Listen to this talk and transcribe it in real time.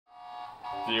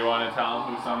Do you want to tell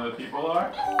them who some of the people are?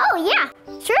 Oh yeah,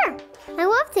 sure. I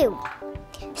love to.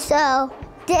 So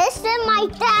this is my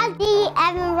daddy,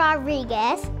 Evan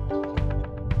Rodrigues.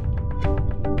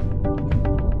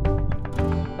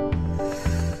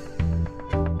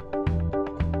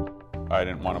 I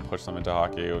didn't want to push them into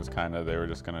hockey. It was kind of, they were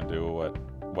just going to do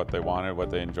what they wanted, what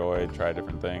they enjoyed, try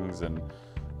different things. And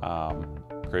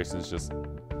Grayson's just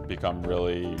become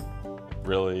really,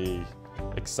 really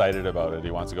excited about it.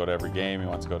 He wants to go to every game. He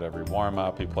wants to go to every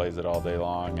warm-up. He plays it all day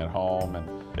long at home. And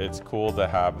it's cool to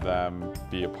have them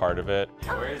be a part of it.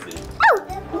 Where is he? Oh,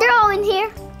 they're all in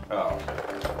here. Oh.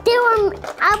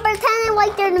 I'm pretending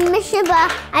like they're the mission,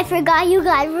 but I forgot you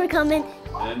guys were coming.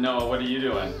 No, what are you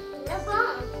doing?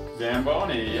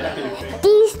 Zamboni, yeah.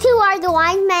 These two are the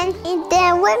wise men, and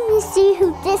then let me see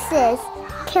who this is.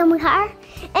 Kamakar.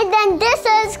 And then this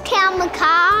is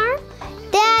Kamakar.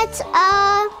 That's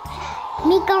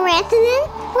Mika Rantanen.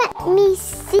 Let me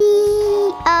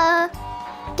see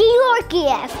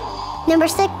Georgiev. Number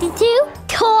 62,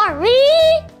 Tori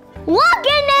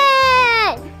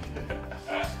Walkinen.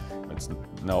 It's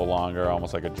no longer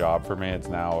almost like a job for me. It's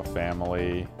now a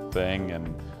family thing,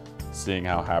 and seeing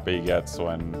how happy he gets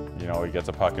when, you know, he gets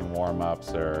a puck in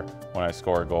warm-ups or when I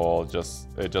score a goal, it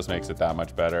just makes it that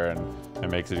much better, and it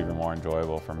makes it even more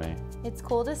enjoyable for me. It's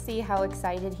cool to see how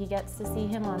excited he gets to see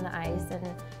him on the ice, and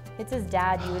it's his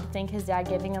dad. You would think his dad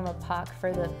giving him a puck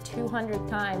for the 200th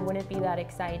time wouldn't be that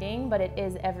exciting, but it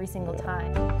is every single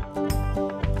time.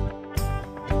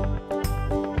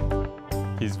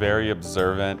 He's very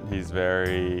observant.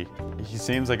 He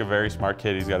seems like a very smart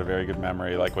kid. He's got a very good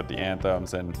memory, like with the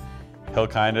anthems, and he'll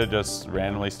kind of just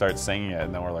randomly start singing it,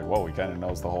 and then we're like, whoa, he kind of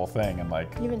knows the whole thing. And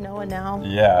like, even Noah now.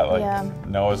 Yeah, like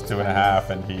Noah's 2.5,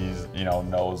 and he's, you know,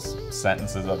 knows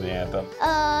sentences of the anthem.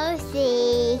 Oh,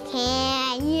 see,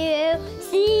 can you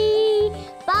see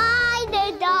by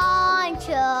the dawn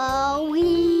show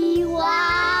we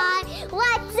won?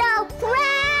 What's so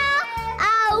proud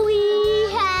are we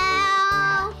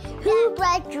have? Who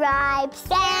brought stripes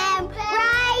and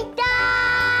bright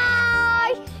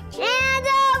stars and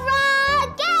the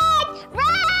rocket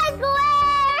red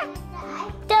glare,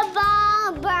 the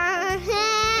bomber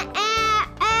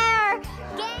air,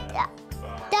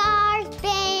 stars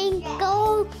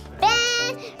spangled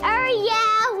banner,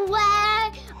 yeah, where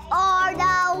are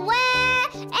the way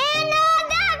and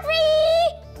the free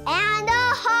and the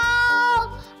whole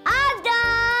of the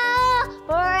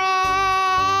brave.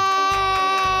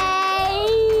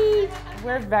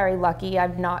 We're very lucky.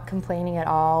 I'm not complaining at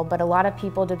all, but a lot of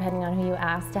people, depending on who you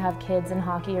ask to have kids in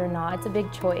hockey or not, it's a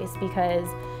big choice because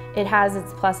it has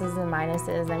its pluses and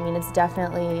minuses. I mean, it's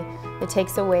definitely, it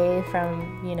takes away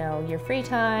from, you know, your free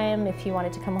time. If he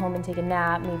wanted to come home and take a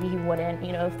nap, maybe he wouldn't,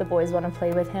 you know, if the boys want to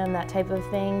play with him, that type of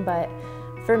thing. But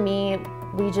for me,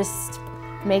 we just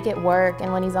make it work.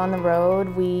 And when he's on the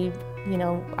road, you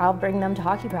know, I'll bring them to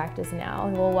hockey practice now.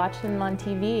 We'll watch him on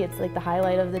TV. It's like the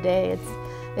highlight of the day.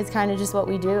 It's kind of just what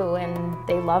we do, and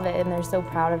they love it, and they're so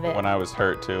proud of it. When I was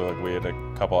hurt too, like we had a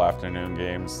couple afternoon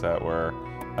games that were,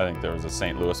 I think there was a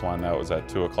St. Louis one that was at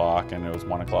 2 o'clock, and it was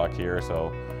 1 o'clock here.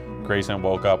 So Grayson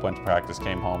woke up, went to practice,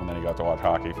 came home, and then he got to watch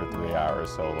hockey for 3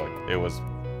 hours. So like it was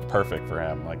perfect for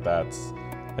him. Like that's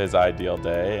his ideal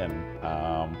day, and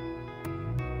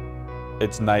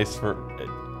it's nice for.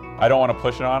 I don't want to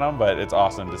push it on him, but it's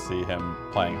awesome to see him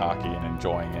playing hockey and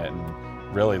enjoying it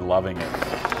and really loving it.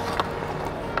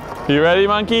 You ready,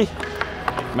 monkey?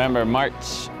 Remember,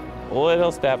 march,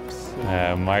 little steps,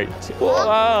 march.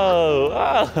 Whoa,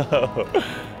 whoa.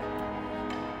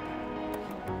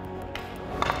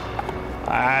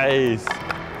 Nice.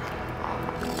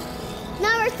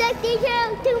 Number 62,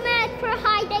 2 minutes per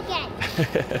height again.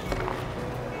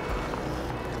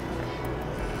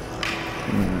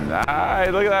 Nice,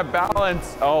 look at that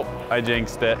balance. Oh, I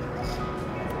jinxed it.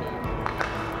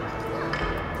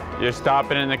 You're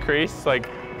stopping in the crease like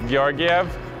Georgiev?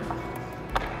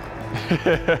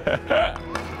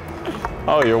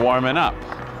 Oh, you're warming up.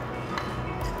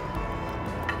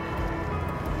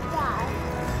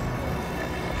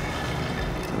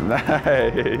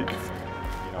 Nice. You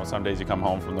know, some days you come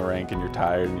home from the rink and you're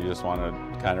tired and you just want to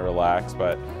kind of relax,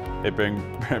 but it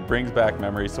brings back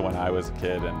memories to when I was a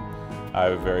kid, and I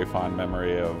have a very fond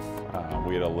memory of,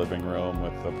 we had a living room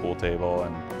with a pool table,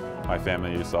 and my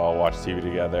family used to all watch TV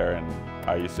together, and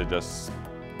I used to just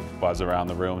buzz around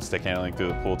the room, stick handling through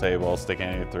the pool table, stick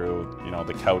handling through, you know,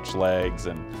 the couch legs,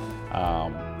 and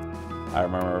I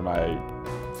remember my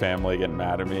family getting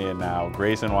mad at me, and now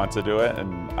Grayson wants to do it,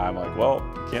 and I'm like, well,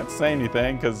 can't say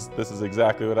anything because this is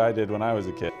exactly what I did when I was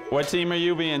a kid. What team are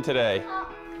you being today?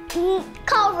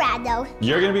 Colorado.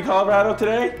 You're gonna be Colorado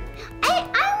today? I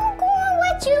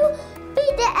let you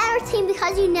beat the other team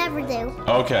because you never do.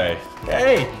 Okay.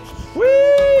 Hey!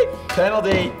 Whee!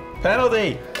 Penalty!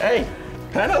 Penalty! Hey!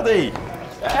 Penalty!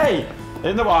 Hey!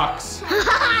 In the box!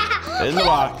 In the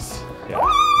box! Yeah.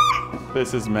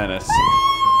 This is Menace.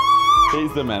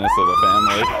 He's the menace of the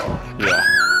family. Yeah.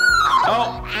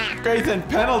 Oh! Grayson,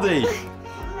 penalty!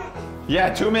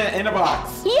 Yeah, 2 minutes in the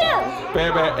box. Yeah.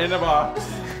 Bear, in the box.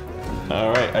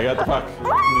 All right, I got the puck.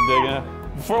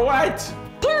 For what?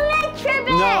 2 minutes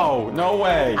tripping. No, no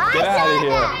way. Get out of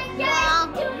here.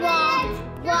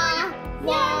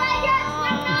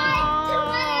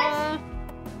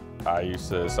 I used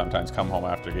to sometimes come home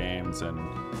after games and,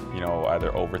 you know,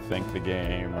 either overthink the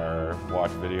game or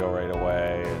watch video right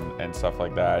away and stuff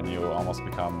like that, and you almost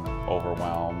become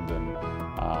overwhelmed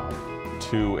and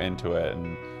too into it.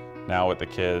 And now with the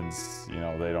kids, you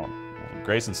know, they don't,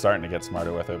 Grayson's starting to get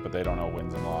smarter with it, but they don't know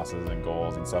wins and losses and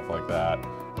goals and stuff like that.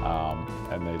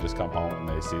 And they just come home and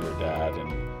they see their dad,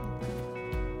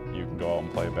 and you can go out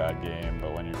and play a bad game,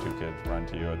 but when your 2 kids run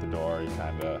to you at the door, you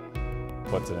kind of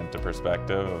puts it into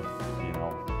perspective of, you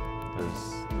know,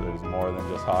 there's more than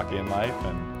just hockey in life,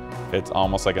 and it's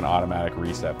almost like an automatic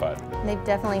reset button. They've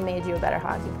definitely made you a better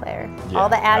hockey player. Yeah. All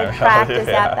the added practice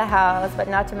Yeah. at the house, but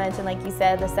not to mention, like you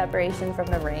said, the separation from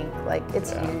the rink. Like,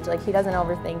 it's huge. Like, he doesn't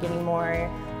overthink anymore.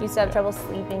 He used to have trouble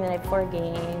sleeping the night before a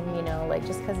game, you know, like,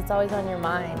 just because it's always on your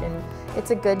mind. And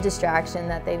it's a good distraction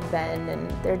that they've been,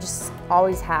 and they're just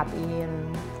always happy.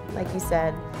 And like you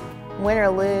said, win or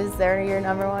lose, they're your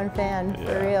 #1 fan,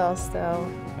 for real, so.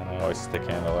 And I always stick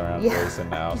handle around Grayson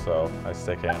now, so my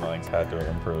stick handling's had to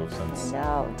improve since.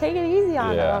 No, take it easy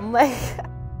on them. Like.